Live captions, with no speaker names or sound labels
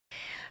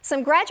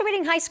Some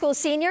graduating high school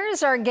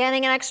seniors are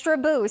getting an extra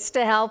boost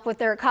to help with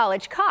their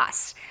college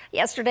costs.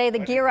 Yesterday, the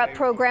Gear Up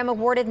program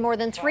awarded more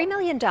than $3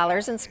 million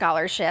in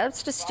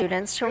scholarships to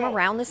students from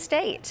around the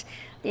state.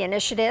 The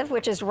initiative,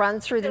 which is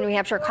run through the New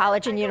Hampshire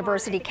College and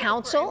University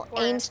Council,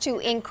 aims to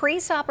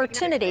increase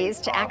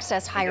opportunities to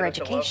access higher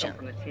education.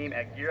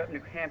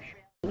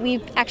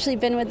 We've actually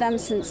been with them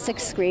since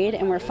 6th grade,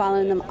 and we're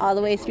following them all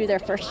the way through their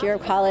first year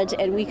of college,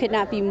 and we could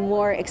not be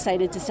more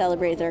excited to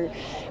celebrate their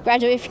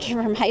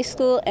graduation from high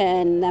school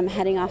and them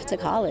heading off to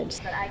college.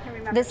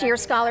 This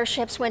year's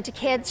scholarships went to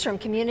kids from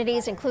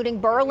communities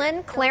including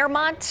Berlin,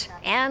 Claremont,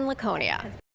 and Laconia.